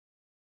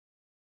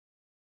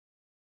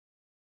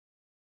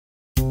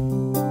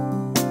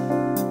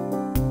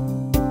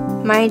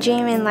My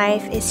dream in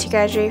life is to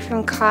graduate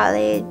from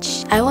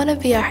college. I want to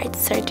be a heart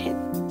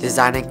surgeon.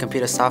 Designing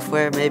computer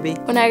software, maybe?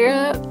 When I grow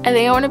up, I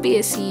think I want to be a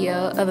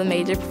CEO of a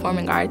major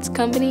performing arts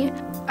company.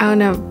 I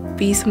want to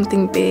be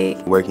something big.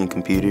 Working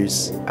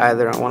computers.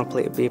 Either I want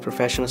to be a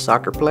professional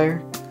soccer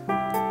player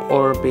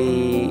or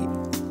be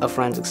a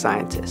forensic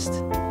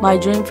scientist. My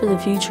dream for the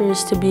future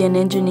is to be an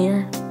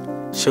engineer.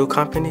 Shoe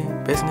company,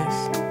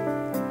 business,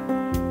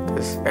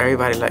 because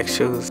everybody likes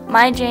shoes.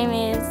 My dream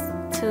is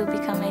to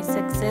become a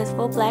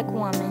successful black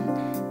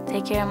woman,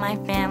 take care of my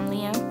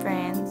family and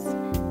friends,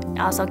 and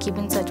also keep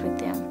in touch with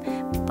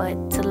them, but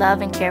to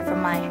love and care for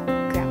my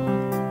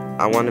grandma.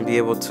 I want to be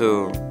able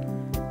to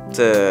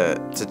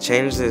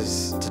change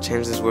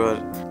this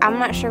world. I'm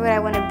not sure what I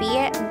want to be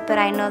yet, but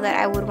I know that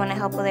I would want to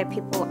help other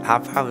people. I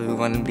probably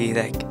want to be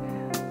like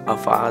a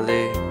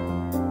father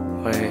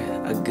or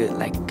a good,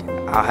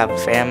 I'll have a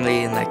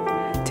family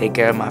and take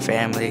care of my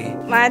family.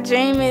 My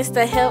dream is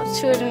to help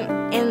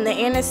children in the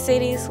inner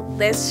cities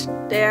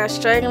that are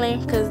struggling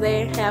because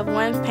they have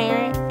one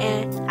parent,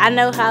 and I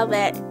know how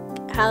that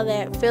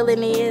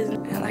feeling is.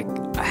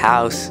 And a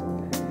house,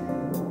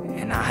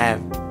 and I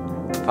have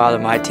Father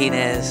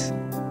Martinez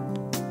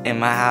in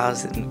my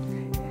house,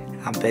 and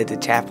I'm at the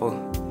chapel.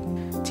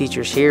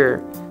 Teachers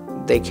here,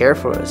 they care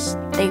for us.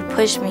 They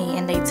push me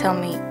and they tell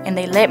me and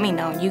they let me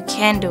know you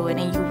can do it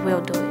and you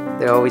will do it.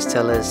 They always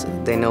tell us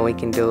they know we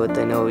can do it,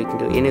 they know we can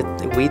do it, even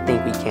if we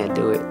think we can't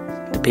do it.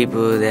 The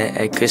people that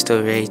at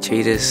Cristo Rey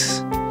treat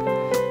us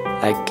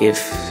like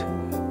if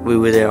we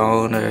were their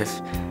own or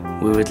if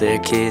we were their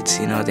kids,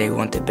 they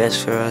want the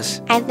best for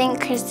us. I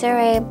think Cristo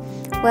Rey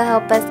will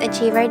help us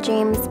achieve our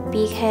dreams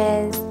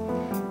because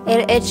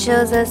it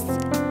shows us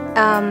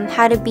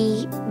how to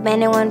be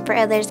men and one for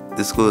others.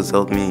 This school has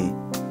helped me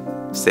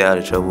stay out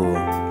of trouble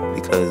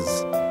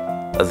because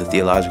of the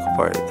theological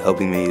part,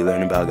 helping me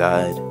learn about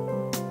God,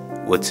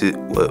 what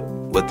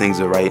things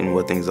are right and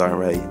what things aren't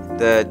right.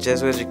 The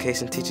Jesuit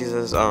education teaches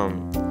us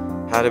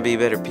how to be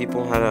better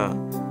people,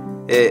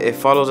 it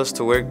follows us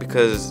to work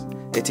because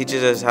it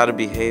teaches us how to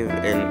behave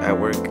at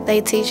work.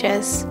 They teach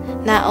us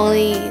not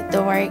only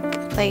the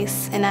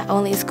workplace and not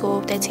only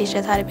school, they teach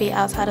us how to be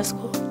outside of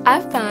school.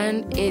 I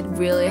find it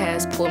really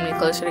has pulled me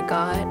closer to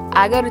God.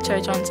 I go to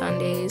church on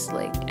Sundays,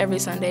 every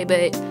Sunday,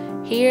 but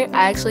here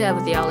I actually have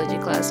a theology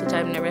class, which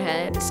I've never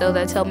had, so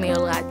that's helped me a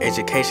lot.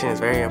 Education is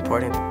very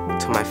important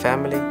to my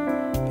family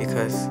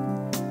because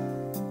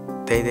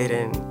they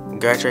didn't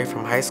graduate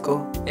from high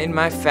school. In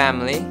my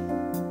family,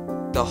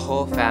 the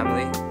whole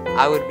family,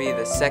 I would be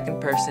the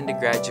second person to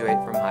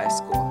graduate from high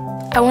school.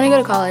 I want to go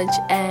to college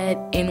at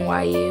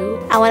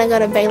NYU. I want to go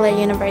to Baylor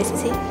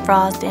University.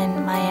 Frost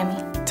in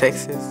Miami.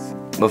 Texas.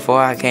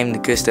 Before I came to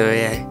Cristo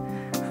Rey,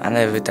 I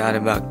never thought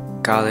about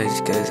college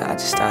because I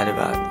just thought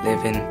about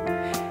living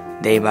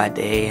day by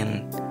day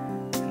and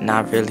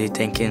not really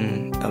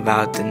thinking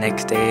about the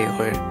next day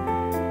or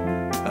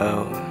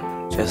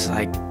just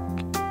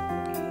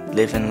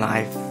living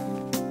life.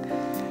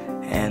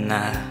 And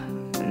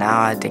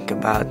now I think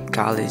about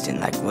college and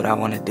what I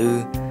want to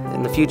do.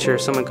 In the future,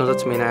 if someone comes up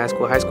to me and I ask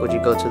what high school did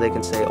you go to, they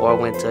can say, I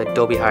went to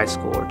Adobe High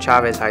School or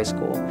Chavez High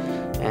School,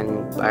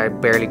 and I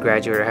barely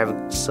graduated. I have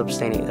a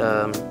sustaining,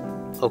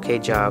 okay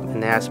job.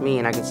 And they ask me,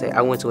 and I can say,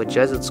 I went to a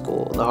Jesuit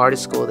school, the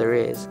hardest school there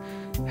is.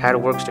 Had a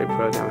work-study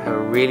program, have a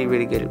really,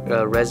 really good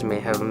resume,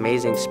 have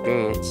amazing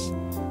experience,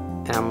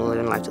 and I'm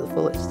living life to the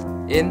fullest.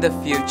 In the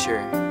future,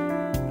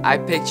 I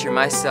picture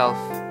myself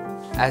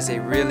as a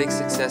really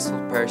successful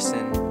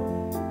person,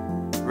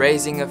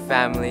 raising a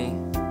family,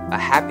 a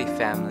happy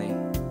family,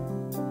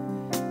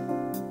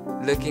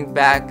 looking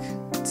back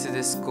to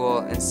this school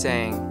and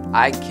saying,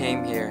 I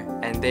came here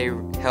and they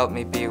helped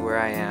me be where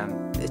I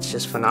am. It's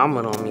just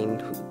phenomenal. I mean,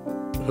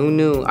 who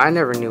knew? I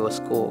never knew a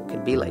school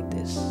could be like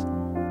this.